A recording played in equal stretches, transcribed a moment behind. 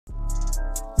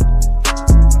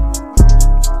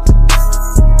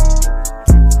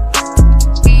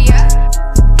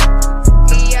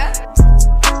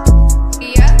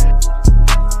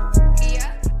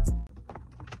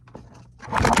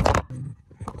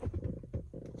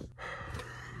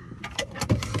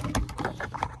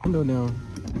window down.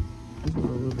 Just a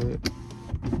little bit.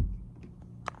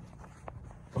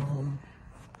 I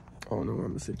don't know where I'm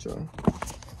gonna sit, y'all.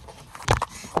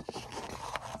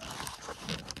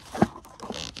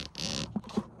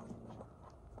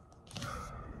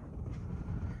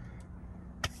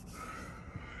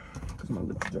 Cause my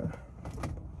lips dry.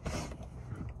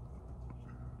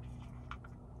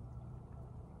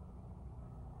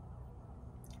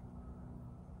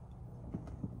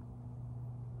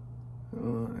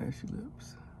 Oh, ashy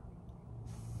lips.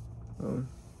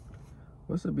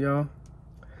 What's up, y'all?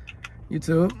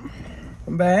 YouTube,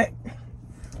 I'm back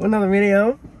with another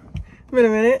video. Been a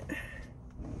minute.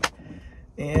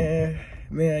 And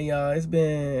man, y'all, it's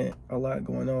been a lot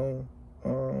going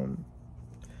on.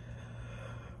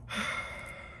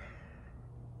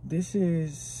 This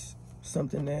is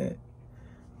something that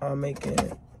I'm making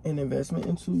an investment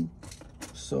into.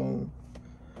 So,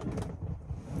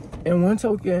 in one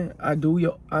token, I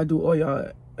do all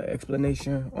y'all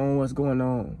explanation on what's going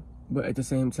on, but at the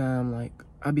same time, like,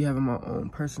 I be having my own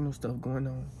personal stuff going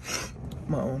on,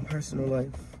 my own personal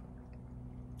life.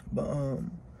 But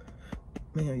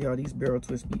man, y'all, these barrel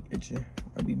twists be itching.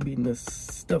 I be beating the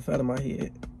stuff out of my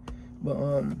head. But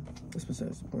that's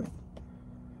besides the point.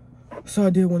 So I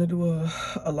did want to do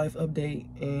a life update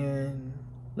and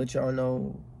let y'all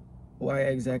know why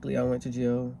exactly I went to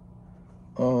jail.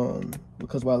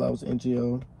 Because while I was in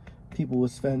jail, people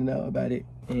was finding out about it,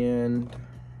 and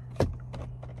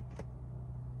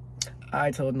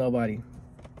I told nobody.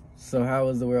 So how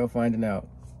is the world finding out?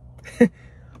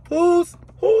 Who's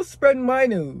spreading my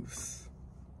news?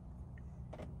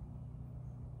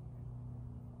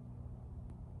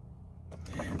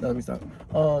 No, let me stop.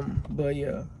 But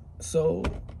yeah, so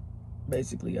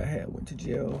basically I went to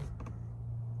jail.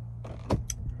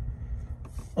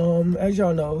 As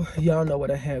y'all know what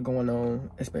I had going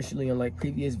on, especially in like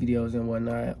previous videos and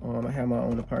whatnot. I had my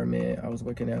own apartment. I was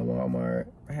working at Walmart.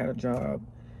 I had a job.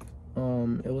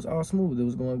 It was all smooth. It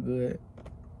was going good.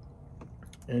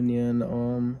 And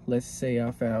then, let's say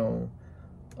I found,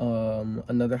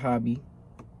 another hobby,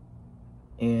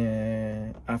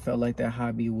 and I felt like that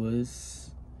hobby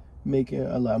was making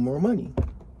a lot more money.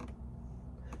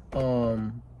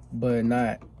 But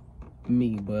not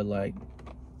me, but like,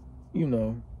 you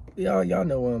know, y'all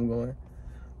know where I'm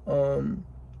going.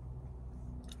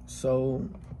 So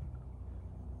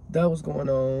that was going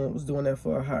on. I was doing that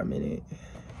for a hot minute.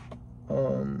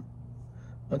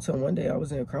 Until one day I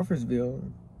was in Crawfordsville,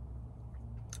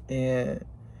 and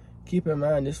keep in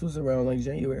mind, this was around like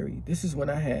January. This is when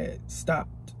I had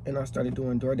stopped and I started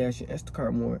doing DoorDash and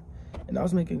Instacart more, and I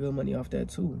was making good money off that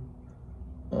too.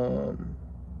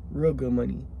 Real good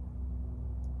money.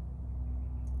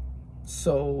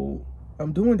 So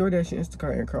I'm doing DoorDash and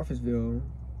Instacart in Crawfordsville,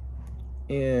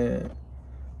 and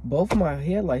both of my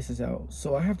headlights is out,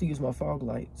 so I have to use my fog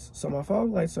lights. So my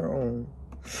fog lights are on,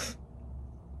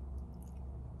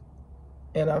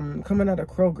 and I'm coming out of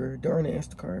Kroger during the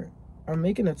Instacart. I'm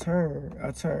making a turn,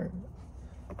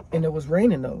 and it was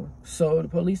raining though. So the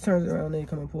police turns around and they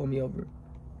come and pull me over.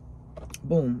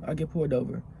 Boom, I get pulled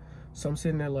over. So I'm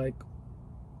sitting there like,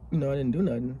 you know, I didn't do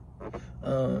nothing.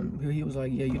 He was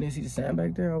like, yeah, you didn't see the sign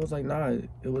back there? I was like, nah,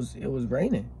 it was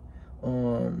raining.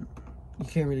 You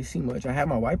can't really see much. I had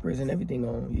my wipers and everything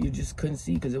on. You just couldn't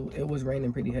see because it was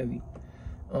raining pretty heavy.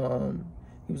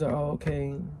 He was like, oh,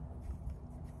 okay.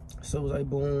 So it was like,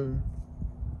 boom.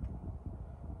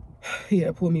 He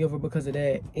had pulled me over because of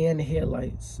that and the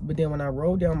headlights. But then when I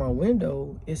rolled down my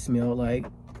window, it smelled like,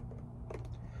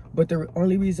 but the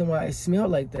only reason why it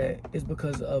smelled like that is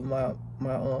because of my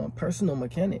personal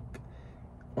mechanic.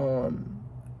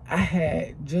 I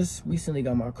had just recently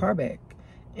got my car back,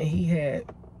 and he had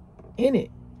in it.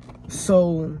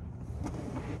 So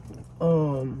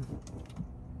when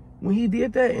he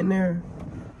did that in there,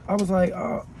 I was like,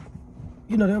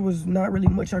 you know, there was not really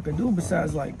much I could do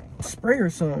besides like spray or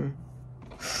something.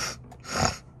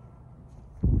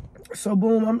 So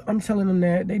boom, I'm telling them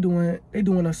that they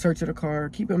doing a search of the car.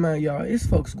 Keep in mind, y'all, it's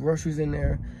folks' groceries in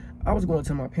there. I was going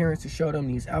to my parents to show them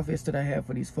these outfits that I had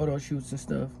for these photo shoots and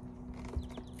stuff.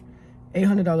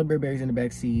 $800 Burberry's in the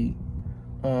back seat.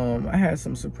 I had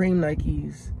some Supreme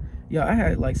Nikes. Yeah, I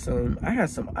had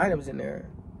some items in there.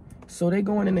 So they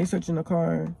go in and they searching the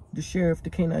car. The sheriff,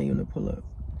 the K9 unit pull up.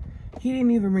 He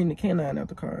didn't even bring the K9 out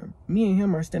the car. Me and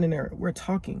him are standing there. We're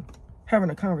talking, having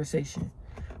a conversation,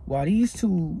 while these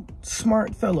two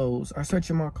smart fellows are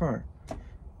searching my car.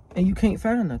 And you can't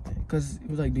find nothing. Because it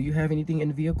was like, do you have anything in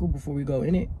the vehicle before we go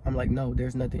in it? I'm like, no,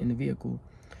 there's nothing in the vehicle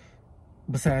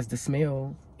besides the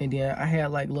smell. And then I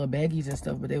had like little baggies and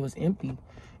stuff, but they was empty.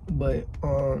 But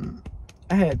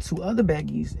I had 2 other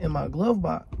baggies in my glove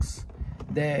box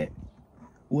that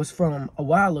was from a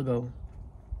while ago.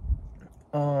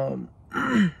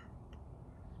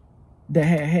 That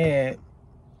had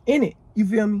in it. You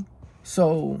feel me?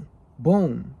 So,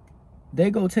 boom. They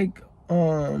go take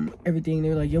everything.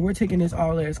 They're like, yeah, we're taking this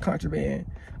all as contraband.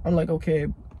 I'm like, okay,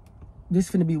 this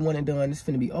finna be one and done. This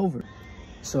finna be over.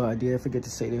 So I did forget to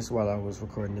say this while I was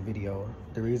recording the video.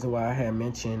 The reason why I had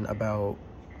mentioned about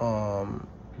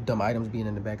dumb items being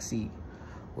in the back seat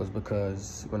was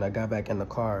because when I got back in the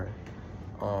car,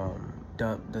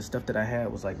 the stuff that I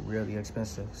had was like really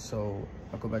expensive. So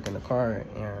I go back in the car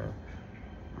and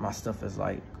my stuff is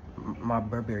like, my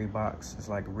Burberry box is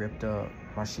like ripped up.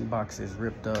 My shoe box is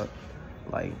ripped up.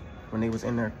 Like when they was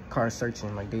in their car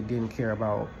searching, like they didn't care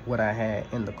about what I had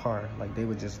in the car. Like they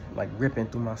were just like ripping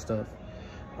through my stuff.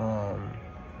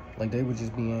 Like they were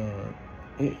just being,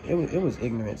 it was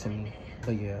ignorant to me.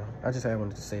 But yeah, I just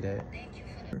wanted to say that.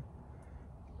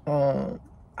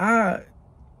 I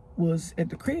was at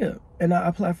the crib and I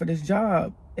applied for this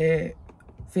job at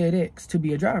FedEx to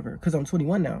be a driver because I'm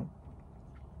 21 now.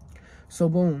 So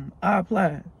boom, I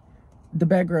applied. The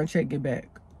background check get back.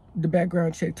 The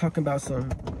background check talking about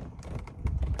some,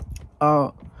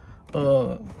 oh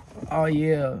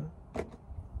yeah,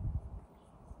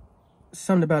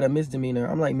 something about a misdemeanor.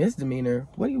 I'm like, misdemeanor?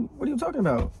 What are you talking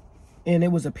about? And it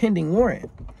was a pending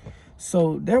warrant.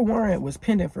 So their warrant was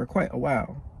pending for quite a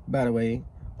while, by the way.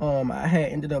 I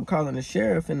had ended up calling the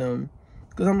sheriff and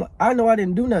because I know I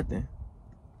didn't do nothing.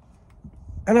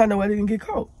 And I know I didn't get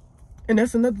caught. And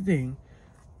that's another thing.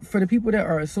 For the people that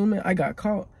are assuming I got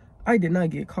caught, I did not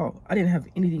get caught. I didn't have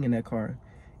anything in that car.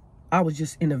 I was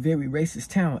just in a very racist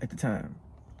town at the time.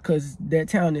 Because that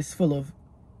town is full of,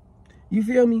 you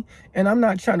feel me? And I'm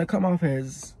not trying to come off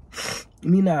as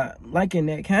me not liking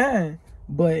that kind.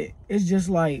 But it's just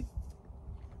like,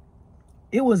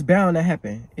 it was bound to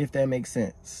happen, if that makes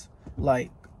sense.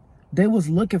 Like, they was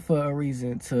looking for a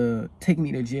reason to take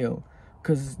me to jail.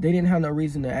 Because they didn't have no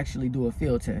reason to actually do a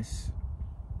field test.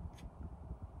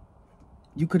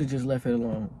 You could have just left it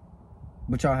alone.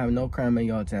 But y'all have no crime in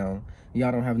y'all town.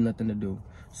 Y'all don't have nothing to do.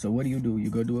 So what do? You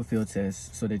go do a field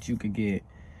test so that you could get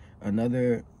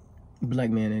another black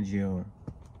man in jail.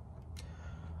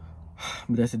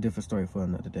 But that's a different story for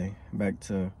another day. Back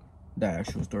to the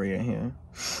actual story at hand.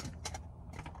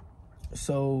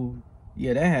 So,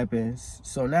 yeah, that happens.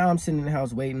 So now I'm sitting in the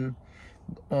house waiting.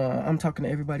 I'm talking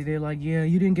to everybody. They're like, yeah,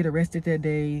 you didn't get arrested that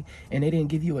day and they didn't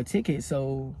give you a ticket,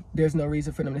 so there's no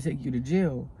reason for them to take you to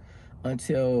jail.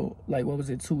 Until, like, what was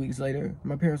it, 2 weeks later,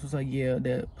 my parents was like, yeah,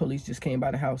 the police just came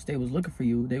by the house. They was looking for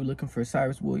you. They were looking for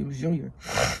Cyrus Williams Jr.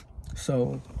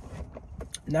 So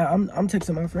now I'm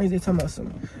texting my friends. They talking about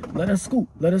something. Let us scoop.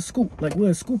 Like,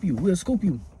 we'll scoop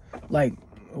you. Like,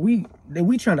 we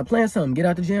trying to plan something. Get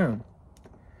out the jam.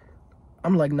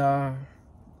 I'm like, nah.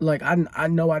 Like, I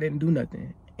know I didn't do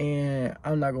nothing. And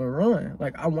I'm not going to run.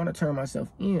 Like, I want to turn myself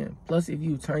in. Plus, if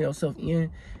you turn yourself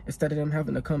in, instead of them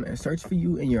having to come and search for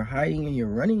you and you're hiding and you're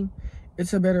running,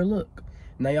 it's a better look.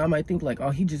 Now, y'all might think like,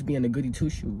 oh, he just being a goody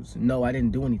two-shoes. No, I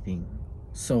didn't do anything.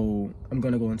 So, I'm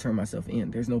going to go and turn myself in.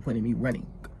 There's no point in me running.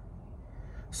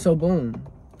 So, boom.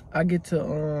 I get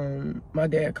to, my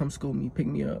dad come school me, pick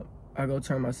me up. I go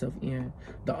turn myself in.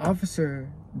 The officer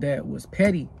that was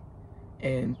petty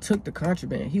and took the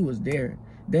contraband, he was there.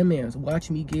 That man's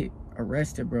watching me get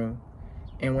arrested, bro.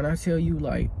 And when I tell you,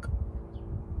 like,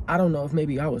 I don't know if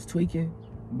maybe I was tweaking,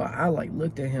 but I, like,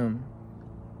 looked at him.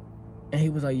 And he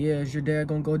was like, yeah, is your dad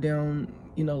gonna go down,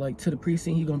 you know, like, to the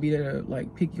precinct? He gonna be there to,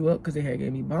 like, pick you up? Because they had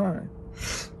gave me bond.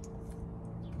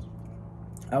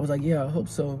 I was like, yeah, I hope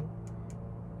so.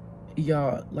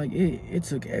 Y'all, like, it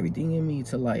took everything in me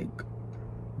to, like,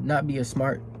 not be a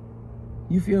smart.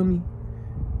 You feel me?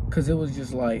 Because it was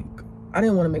just, like, I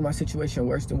didn't want to make my situation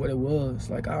worse than what it was.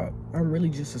 Like, I'm really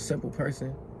just a simple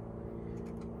person.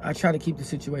 I try to keep the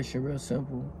situation real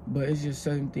simple. But it's just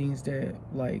certain things that,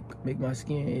 like, make my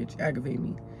skin itch, aggravate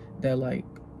me. That, like,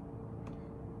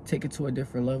 take it to a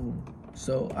different level.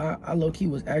 So, I low-key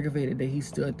was aggravated that he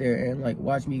stood there and, like,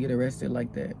 watched me get arrested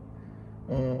like that.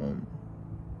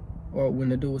 Or when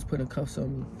the dude was putting cuffs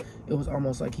on me, it was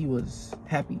almost like he was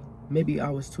happy. Maybe I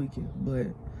was tweaking, but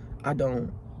I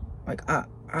don't. Like,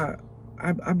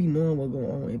 I be knowing what's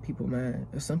going on in people's mind.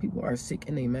 And some people are sick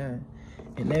in their mind.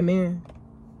 And that man,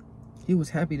 he was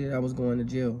happy that I was going to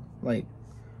jail. Like,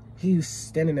 he was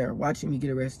standing there watching me get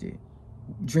arrested,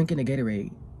 drinking a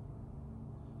Gatorade.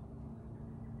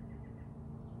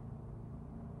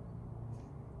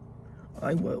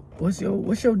 Like, what's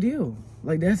your deal?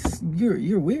 Like, that's,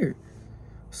 you're weird.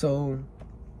 So,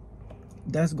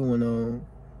 that's going on.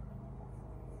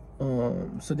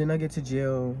 So then I get to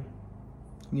jail.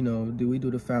 You know, we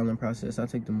do the filing process. I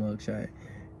take the mug shot,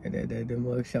 and that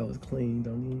mug shot was clean.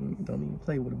 Don't even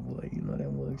play with a boy. You know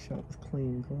that mug shot was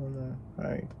clean. Come on now.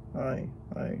 All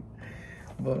right.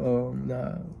 But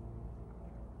nah.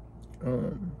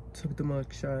 Took the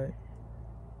mug shot.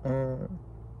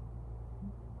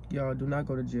 Y'all do not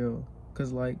go to jail,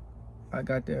 cause like I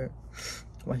got there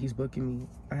while he's booking me.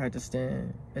 I had to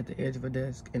stand at the edge of a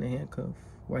desk in a handcuff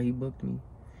while he booked me.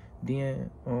 Then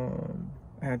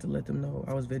I had to let them know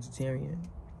I was vegetarian.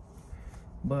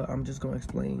 But I'm just gonna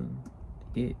explain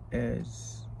it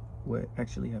as what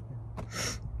actually happened.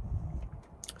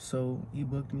 So he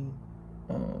booked me.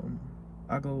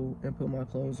 I go and put my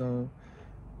clothes on.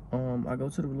 I go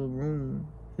to the little room.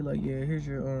 He like, yeah, here's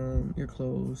your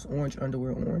clothes, orange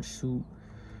underwear, orange suit.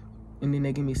 And then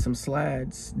they give me some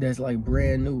slides that's like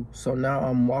brand new. So now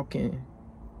I'm walking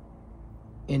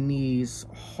in these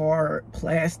hard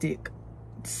plastic,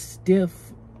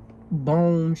 stiff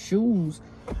bone shoes.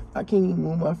 I can't even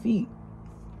move my feet.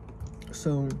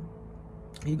 So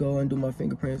he go and do my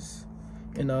fingerprints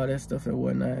and all that stuff and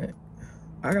whatnot.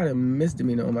 I got a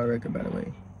misdemeanor on my record, by the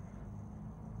way.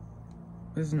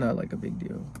 This is not like a big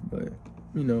deal, but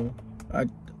you know, I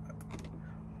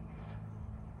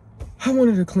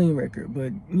wanted a clean record,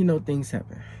 but you know, things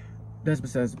happen. That's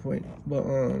besides the point. But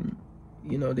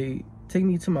you know, they take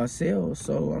me to my cell,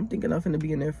 so I'm thinking I'm finna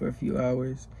be in there for a few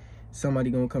hours.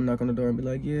 Somebody gonna come knock on the door and be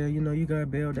like, yeah, you know, you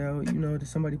got bailed out. You know, did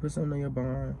somebody put something on your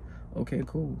bond? Okay,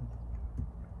 cool.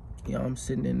 Yeah, I'm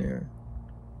sitting in there.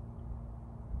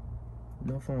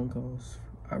 No phone calls.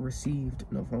 I received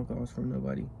no phone calls from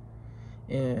nobody.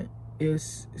 And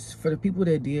it's for the people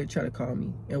that did try to call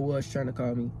me and was trying to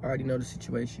call me. I already know the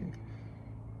situation.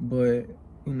 But,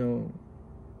 you know,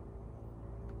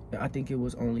 I think it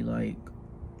was only like,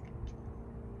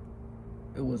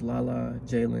 it was Lala,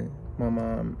 Jalen, my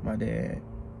mom, my dad,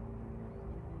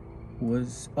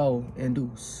 and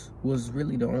Deuce was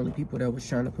really the only people that was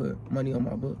trying to put money on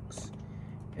my books.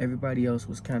 Everybody else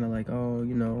was kind of like, oh,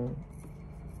 you know,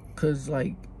 because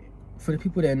like, for the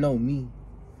people that know me,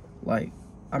 like,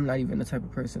 I'm not even the type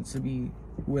of person to be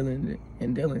willing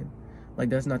and dealing. Like,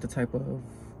 that's not the type of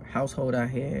household I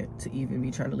had to even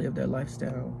be trying to live that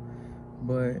lifestyle.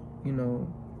 But, you know,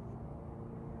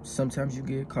 sometimes you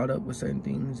get caught up with certain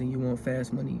things and you want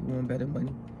fast money, you want better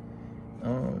money.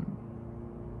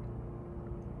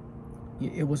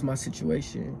 It was my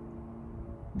situation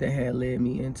that had led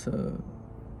me into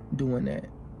doing that.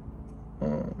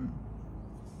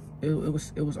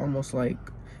 It was almost like,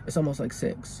 it's almost like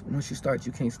sex. Once you start,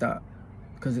 you can't stop,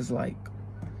 because it's like,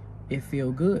 it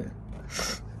feel good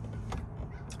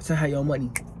to have your money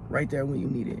right there when you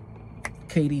need it.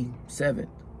 KD 7th.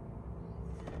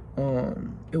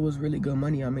 It was really good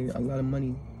money. I made a lot of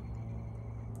money.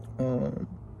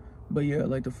 But yeah,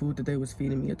 like the food that they was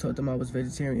feeding me, I told them I was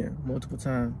vegetarian multiple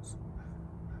times.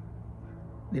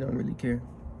 They don't really care.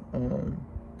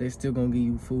 They still gonna give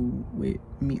you food with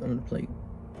meat on the plate.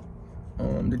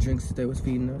 The drinks that they was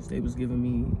feeding us, they was giving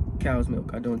me cow's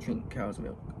milk. I don't drink cow's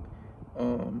milk.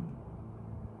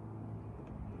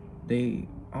 They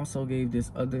also gave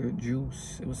this other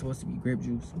juice. It was supposed to be grape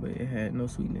juice, but it had no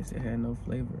sweetness. It had no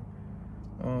flavor.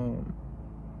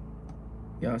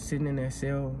 Y'all sitting in that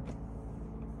cell,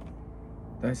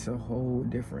 that's a whole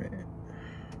different,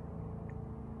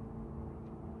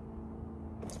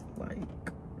 like,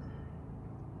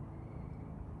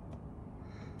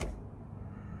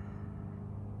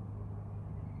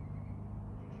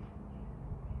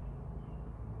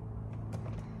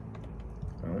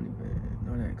 I don't even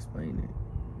know how to explain it.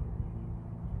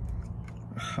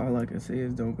 All I can say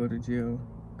is don't go to jail,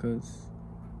 because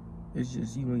it's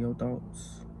just you and your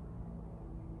thoughts.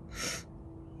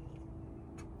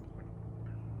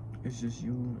 It's just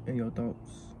you and your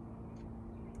thoughts.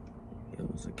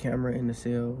 It was a camera in the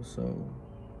cell, so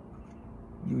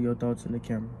you and your thoughts in the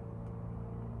camera.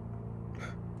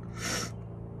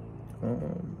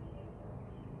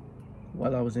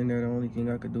 While I was in there, the only thing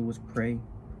I could do was pray,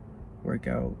 work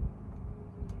out.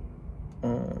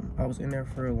 I was in there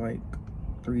for like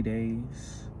 3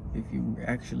 days. If you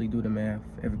actually do the math,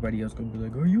 everybody else gonna be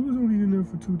like, oh, you was only in there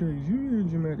for 2 days. You're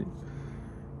dramatic.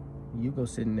 You go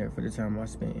sit in there for the time I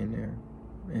spent in there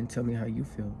and tell me how you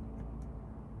feel.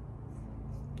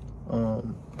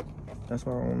 That's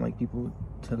why I don't like people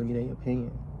telling me their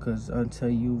opinion, because until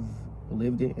you've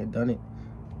lived it and done it,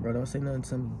 bro, don't say nothing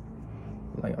to me.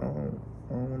 Like, I don't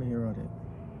want to hear all that.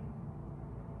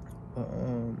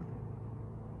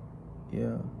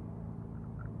 Yeah.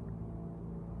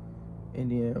 And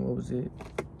then, what was it?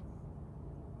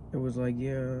 It was like,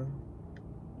 yeah,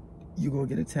 you gonna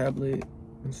get a tablet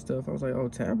and stuff. I was like, oh,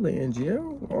 tablet in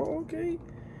jail? Oh, okay.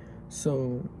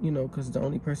 So, you know, because the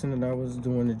only person that I was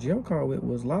doing the jail call with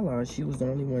was Lala. She was the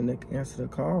only one that answered the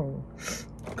call.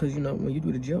 Because, you know, when you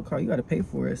do the jail call, you got to pay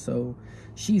for it. So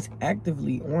she's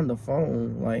actively on the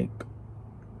phone, like,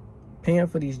 paying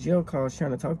for these jail calls,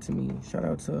 trying to talk to me. Shout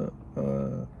out to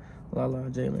Lala,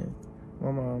 Jalen,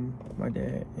 my mom, my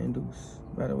dad, and Deuce,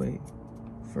 by the way,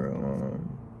 for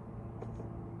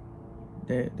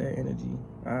that energy.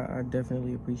 I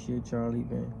definitely appreciate y'all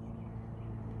even.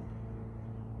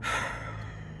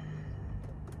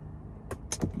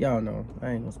 Y'all know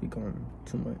I ain't gonna speak on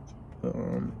too much, but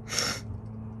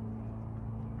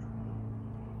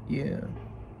yeah.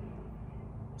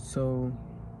 So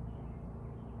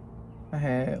I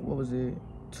had, what was it,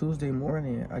 Tuesday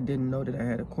morning. I didn't know that I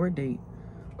had a court date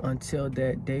until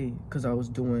that day, because I was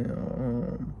doing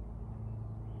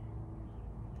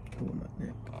my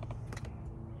neck.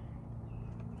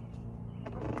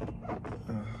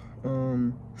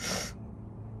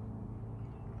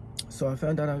 So I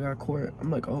found out I got court. I'm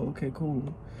like, oh, okay,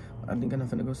 cool. I think I'm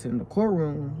finna go sit in the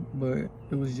courtroom, but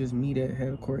it was just me that had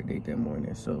a court date that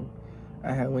morning. So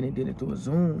I had went and did it through a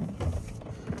Zoom.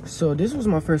 So this was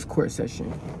my first court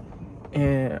session,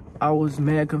 and I was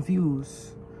mad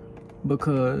confused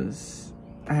because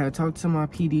I had talked to my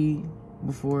PD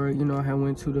before, you know, I had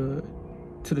went to the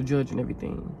judge and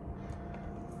everything.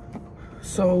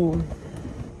 So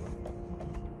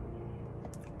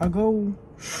I go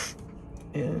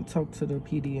and talk to the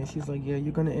PD, and she's like, yeah,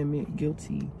 you're gonna admit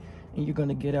guilty and you're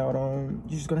gonna get out on,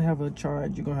 you're just gonna have a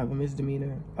charge, you're gonna have a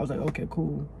misdemeanor. I was like, okay,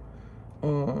 cool.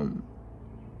 And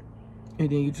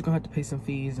then you're just gonna have to pay some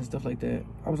fees and stuff like that.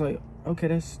 I was like, okay,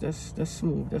 that's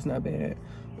smooth, that's not bad.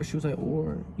 But she was like,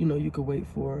 or, you know, you could wait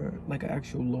for like an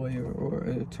actual lawyer or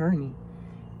an attorney,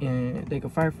 and they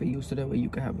could fight for you, so that way you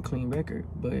can have a clean record.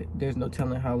 But there's no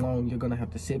telling how long you're gonna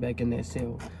have to sit back in that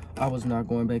cell. I was not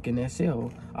going back in that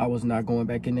cell. I was not going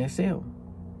back in that cell.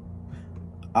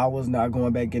 I was not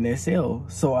going back in that cell.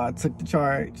 So I took the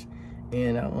charge,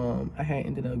 and I had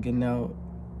ended up getting out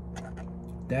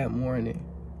that morning.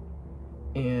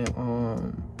 And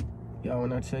y'all,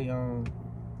 when I tell y'all,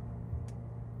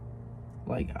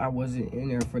 like, I wasn't in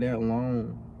there for that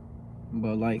long,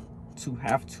 but like, to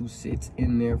have to sit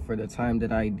in there for the time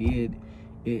that I did,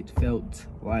 it felt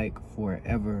like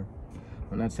forever.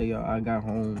 When I tell y'all, I got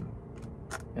home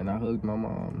and I hugged my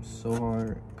mom so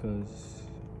hard, because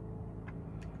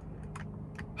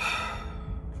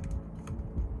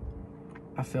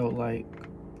I felt like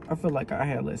I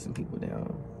had let some people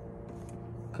down,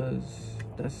 because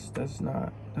that's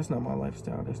not my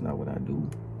lifestyle. That's not what I do.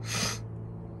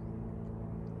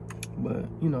 But,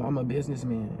 you know, I'm a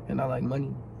businessman and I like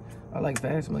money. I like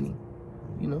fast money,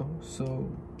 you know,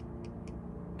 so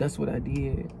that's what I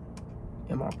did.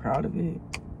 Am I proud of it?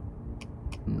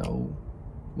 No.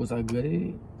 Was I good at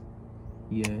it?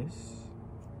 Yes.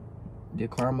 Did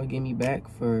karma get me back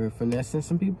for finessing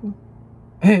some people?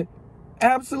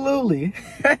 Absolutely.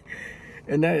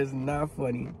 And that is not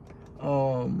funny.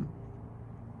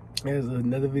 There's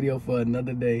another video for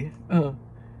another day.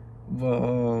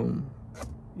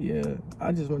 Yeah,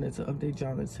 I just wanted to update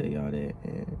y'all and tell y'all that,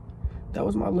 and that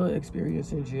was my little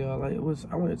experience in jail. Like,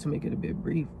 I wanted to make it a bit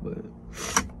brief, but,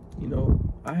 you know,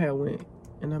 I had went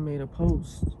and I made a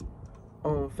post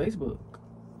on Facebook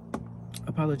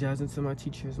apologizing to my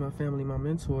teachers, my family, my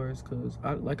mentors, because,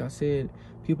 like I said,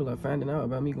 people are finding out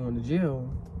about me going to jail.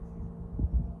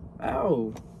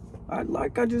 Ow.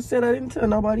 Like I just said, I didn't tell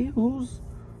nobody who's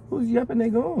yapping their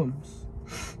gums.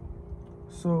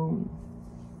 So,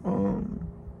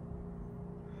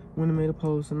 when I made a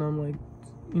post, and I'm like,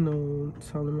 you know,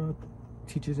 telling my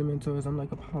teachers and mentors, I'm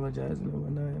like apologizing and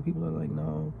whatnot, and people are like,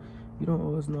 no, you don't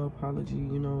owe us no apology,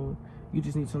 you know, you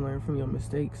just need to learn from your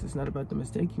mistakes. It's not about the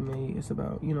mistake you made, it's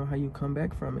about, you know, how you come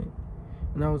back from it.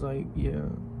 And I was like, yeah.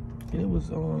 And it was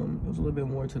a little bit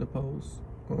more to the post.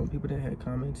 People that had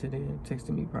commented and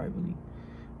texted me privately,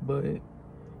 but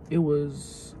it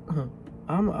was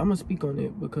I'm gonna speak on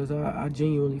it because I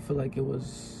genuinely feel like it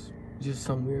was just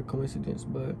some weird coincidence.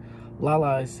 But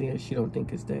Lala is saying she don't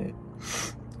think it's that.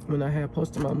 When I had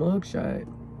posted my mugshot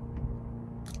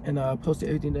and I posted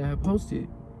everything that I had posted,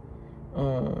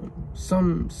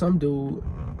 some dude,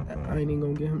 I ain't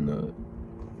even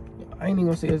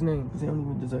gonna say his name because he don't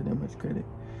even deserve that much credit.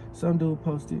 Some dude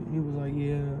posted, he was like,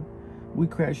 yeah, we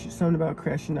crashed, something about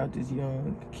crashing out this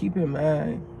young. Keep in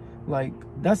mind, like,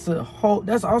 that's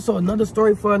also another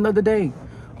story for another day.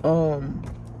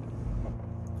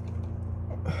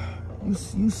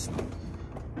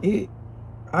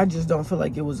 I just don't feel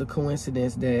like it was a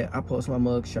coincidence that I post my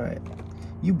mugshot.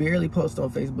 You barely post on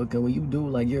Facebook, and when you do,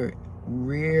 like, you're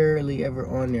rarely ever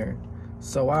on there.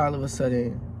 So why all of a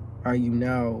sudden are you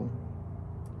now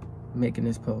making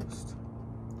this post?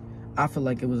 I feel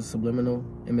like it was a subliminal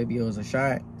and maybe it was a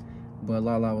shot, but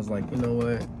Lala was like, you know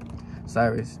what,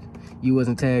 Cyrus, you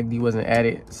wasn't tagged, you wasn't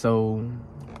added, so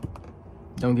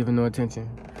don't give it no attention.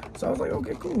 So I was like,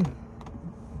 okay, cool,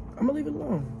 I'm gonna leave it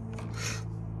alone.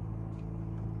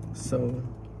 So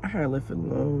I had left it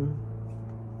alone.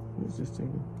 What's this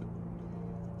thing?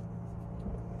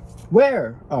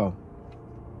 Where? Oh.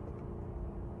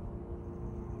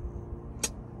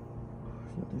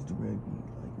 Yo, this durag be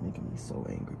like making me so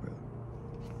angry, bro.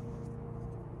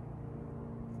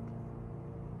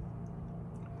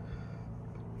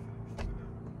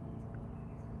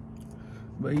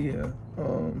 But yeah,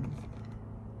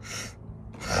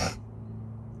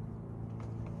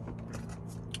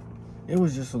 it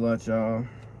was just a lot, y'all.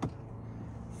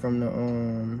 From the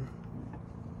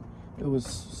it was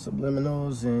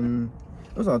subliminals and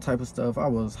it was all type of stuff. I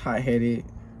was hot-headed,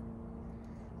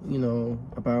 you know,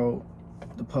 about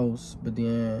the post, but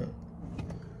then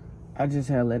I just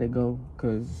had to let it go,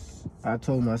 because I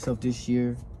told myself this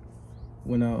year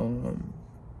when I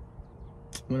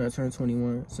turned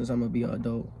 21, since I'm gonna be an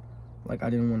adult, like I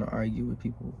didn't want to argue with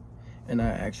people, and I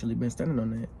actually been standing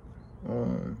on that.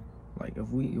 Like if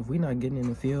we not getting in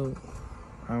the field,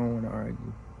 I don't want to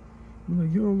argue. You're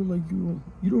like, you don't look like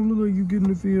you don't look like you get in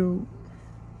the field.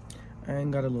 I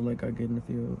ain't gotta look like I get in the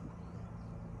field.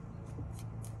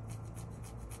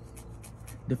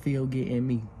 The field get in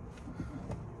me.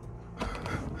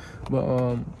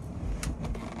 But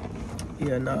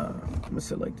yeah, nah, I'm gonna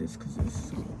sit like this because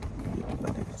it's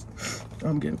like this.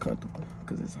 I'm getting comfortable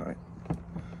because it's hot.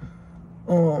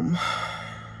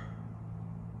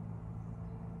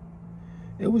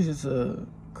 It was just a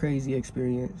crazy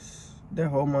experience. That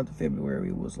whole month of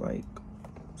February was like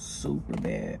super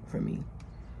bad for me.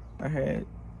 I had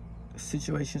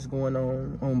situations going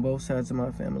on both sides of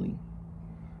my family.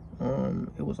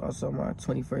 It was also my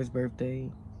 21st birthday.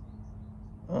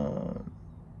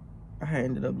 I had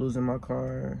ended up losing my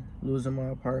car, losing my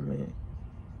apartment.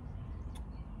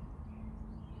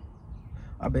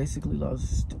 I basically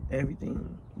lost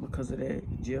everything because of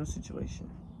that jail situation.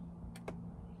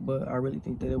 But I really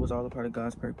think that it was all a part of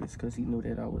God's purpose, because he knew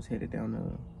that I was headed down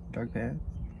a dark path.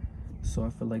 So I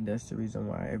feel like that's the reason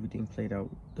why everything played out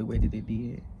the way that it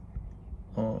did.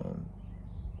 And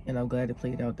I'm glad it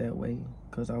played out that way,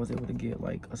 because I was able to get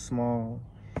like a small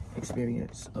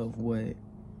experience of what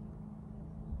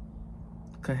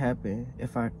could happen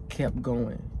if I kept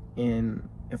going, and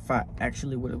if I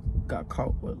actually would have got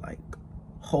caught with like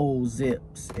whole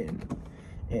zips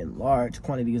and large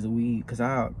quantities of weed. Because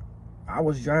I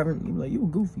was driving, you like, you were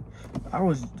goofy.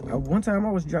 One time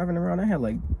I was driving around, I had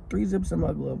like 3 zips in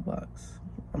my glove box.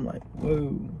 I'm like,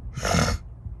 whoa.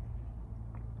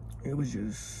 It was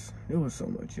so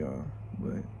much, y'all.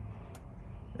 But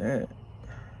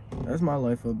that's my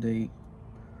life update.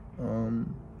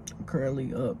 I'm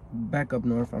currently back up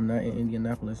north. I'm not in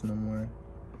Indianapolis no more.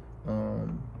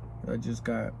 I just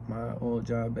got my old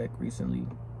job back recently.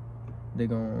 They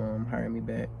gonna hire me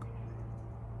back.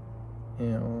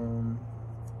 And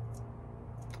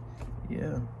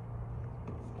yeah,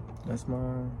 that's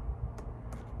my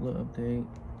little update.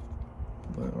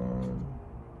 But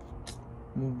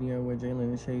moved in with Jalen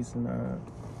and Chase, and I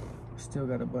still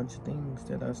got a bunch of things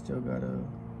that I still gotta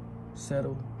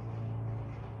settle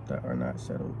that are not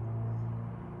settled.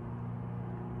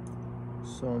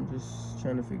 So I'm just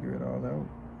trying to figure it all out.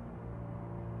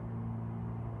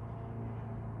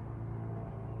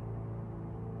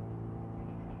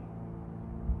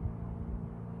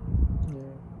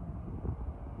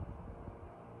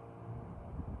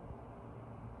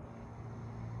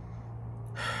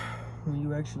 When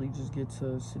you actually just get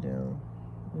to sit down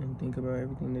and think about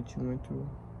everything that you went through,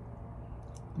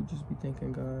 you just be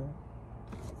thanking God.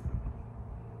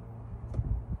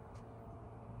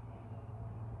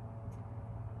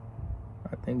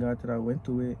 I thank God that I went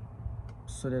through it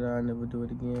so that I never do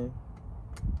it again.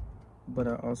 But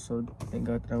I also thank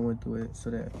God that I went through it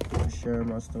so that I can share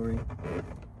my story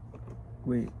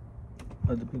with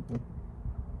other people.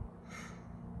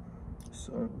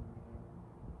 So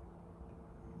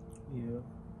yeah,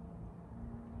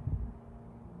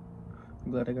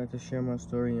 I'm glad I got to share my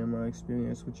story and my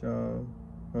experience with y'all.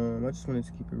 I just wanted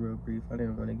to keep it real brief. I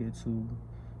didn't want to get too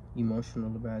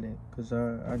emotional about it, because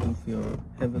I do feel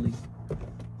heavily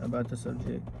about the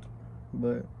subject,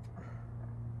 but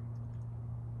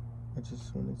I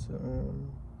just wanted to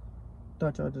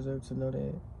thought y'all deserved to know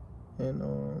that.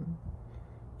 And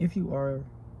if you are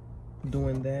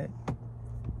doing that,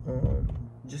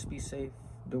 just be safe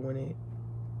doing it.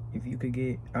 if you could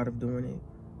get out of doing it,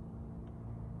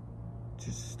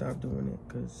 just stop doing it,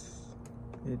 because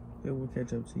it will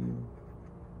catch up to you.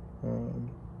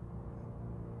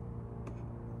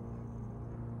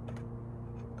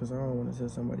 Because I don't want to tell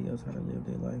somebody else how to live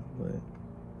their life, but,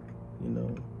 you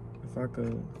know, if I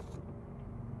could,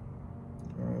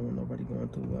 I don't want nobody going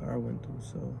through what I went through,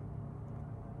 so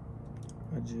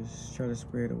I just try to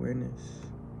spread awareness.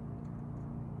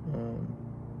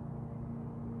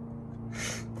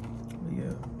 But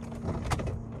yeah,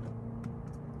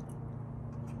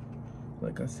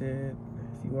 like I said,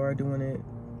 if you are doing it,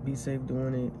 be safe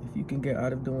doing it. If you can get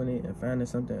out of doing it and finding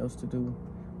something else to do,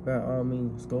 by all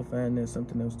means, go find that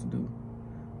something else to do.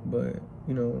 But,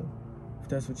 you know, if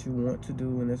that's what you want to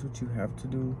do and that's what you have to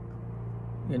do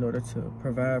in order to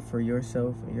provide for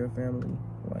yourself and your family,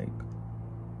 like,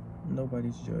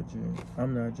 nobody's judging.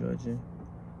 I'm not judging,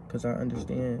 because I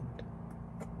understand.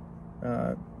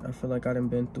 I feel like I done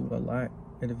been through a lot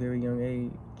at a very young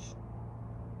age.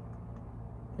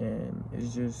 And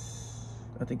it's just,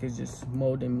 I think it's just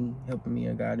molding me, helping me,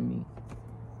 and guiding me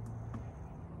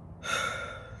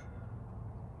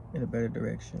in a better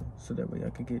direction, so that way I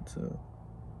could get to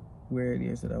where it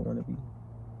is that I want to be.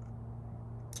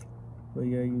 But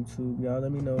yeah, YouTube, y'all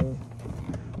let me know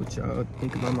what y'all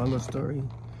think about my little story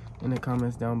in the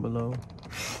comments down below.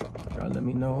 Y'all let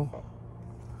me know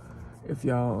if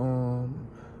y'all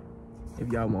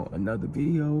want another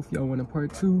video, if y'all want a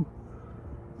part 2,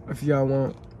 if y'all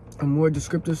want a more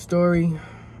descriptive story.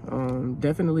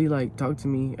 Definitely, like, talk to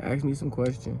me, ask me some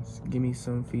questions, give me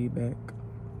some feedback.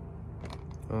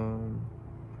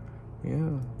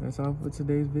 Yeah, that's all for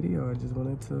today's video. I just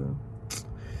wanted to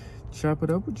chop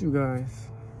it up with you guys.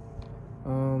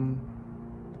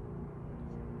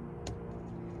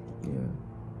 Yeah,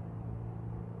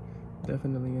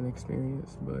 definitely an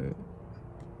experience, but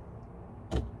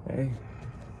hey,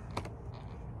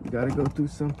 you gotta go through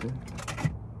something.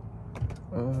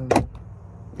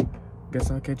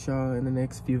 Guess I'll catch y'all in the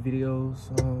next few videos.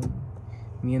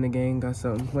 Me and the gang got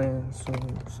something planned,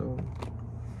 so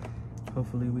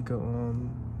hopefully we could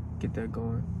get that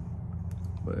going.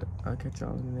 But I'll catch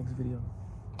y'all in the next video.